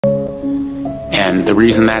And the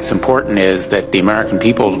reason that's important is that the American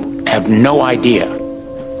people have no idea,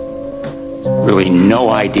 really no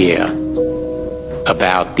idea,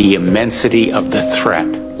 about the immensity of the threat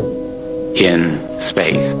in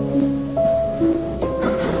space.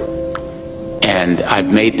 And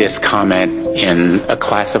I've made this comment in a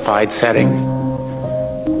classified setting,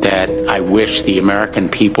 that I wish the American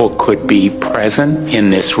people could be present in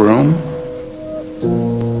this room.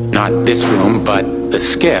 Not this room, but the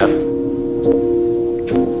skiff,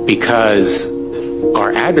 because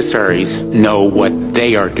our adversaries know what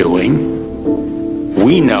they are doing.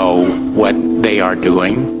 We know what they are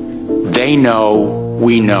doing. They know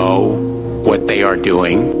we know what they are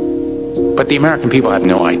doing. But the American people have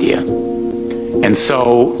no idea. And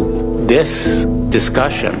so this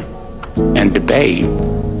discussion and debate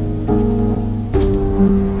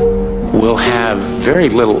will have very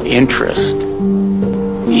little interest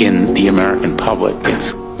in the American public.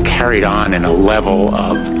 It's carried on in a level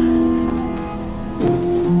of,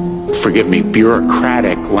 forgive me,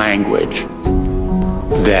 bureaucratic language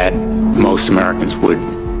that most Americans would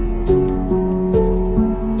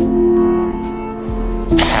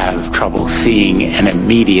have trouble seeing an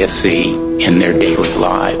immediacy in their daily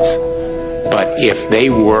lives. But if they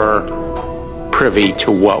were privy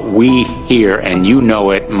to what we hear, and you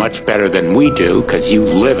know it much better than we do because you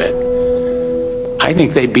live it, I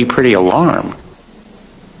think they'd be pretty alarmed.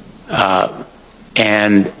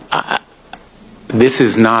 This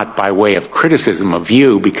is not by way of criticism of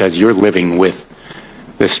you, because you're living with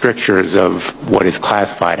the strictures of what is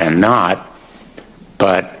classified and not,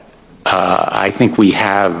 but I think we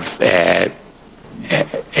have a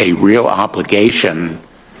real obligation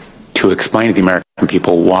to explain to the American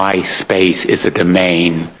people why space is a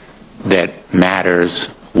domain that matters,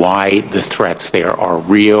 why the threats there are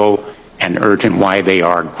real and urgent, why they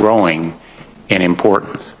are growing in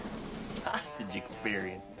importance. Hostage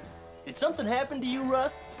experience. Did something happen to you,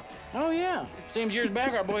 Russ? Oh, yeah. Seems years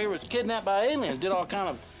back our boy here was kidnapped by aliens, did all kind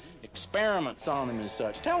of experiments on him and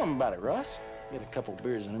such. Tell him about it, Russ. Get a couple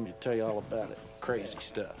beers in him to tell you all about it. Crazy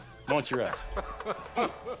stuff. Won't you, Russ? Hey,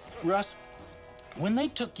 Russ, when they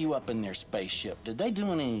took you up in their spaceship, did they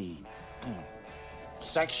do any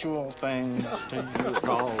sexual things to you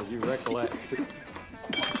recall, you recollect?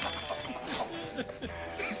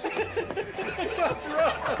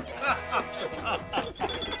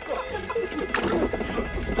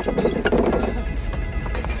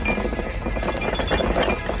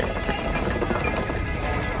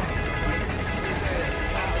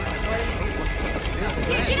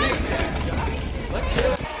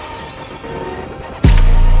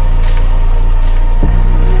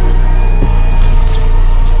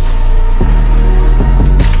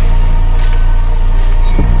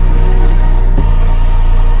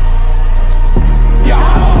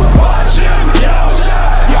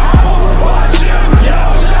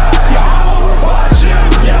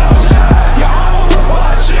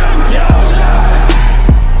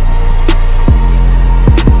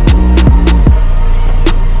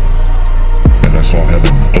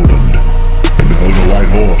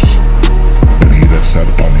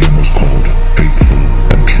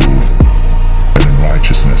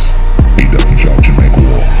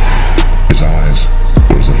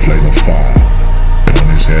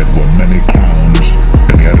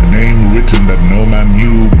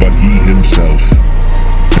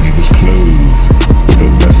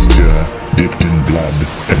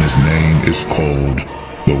 is called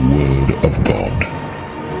the Word of God.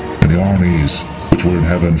 And the armies which were in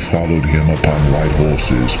heaven followed him upon white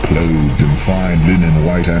horses, clothed in fine linen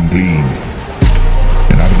white and clean.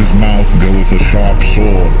 And out of his mouth goeth a sharp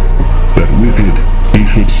sword, that with it he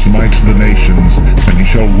should smite the nations, and he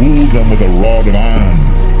shall rule them with a rod of iron.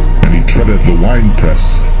 And he treadeth the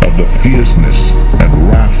winepress of the fierceness and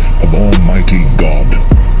wrath of Almighty God.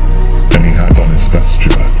 And he hath on his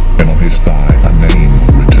vesture and on his thigh a name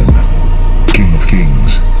written, King of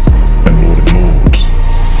Kings and Lord of Lords.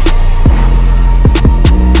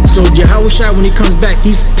 So Yahawashi, when he comes back,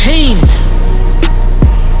 he's pained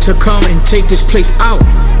to come and take this place out.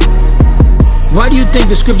 Why do you think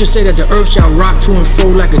the scriptures say that the earth shall rock to and fro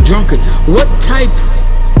like a drunkard? What type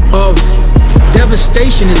of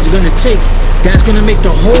devastation is it going to take that's going to make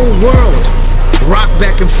the whole world rock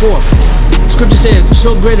back and forth? Scripture says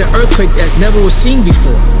so great an earthquake as never was seen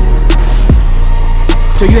before.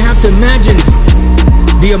 So you have to imagine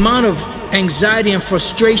the amount of anxiety and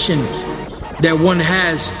frustration that one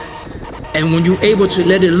has, and when you're able to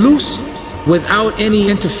let it loose without any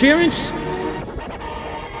interference,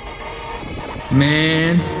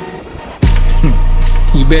 man,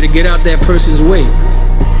 you better get out that person's way.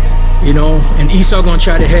 You know, and Esau gonna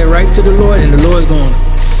try to head right to the Lord, and the Lord's gonna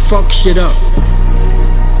fuck shit up.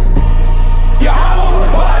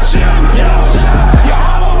 Yahawashi,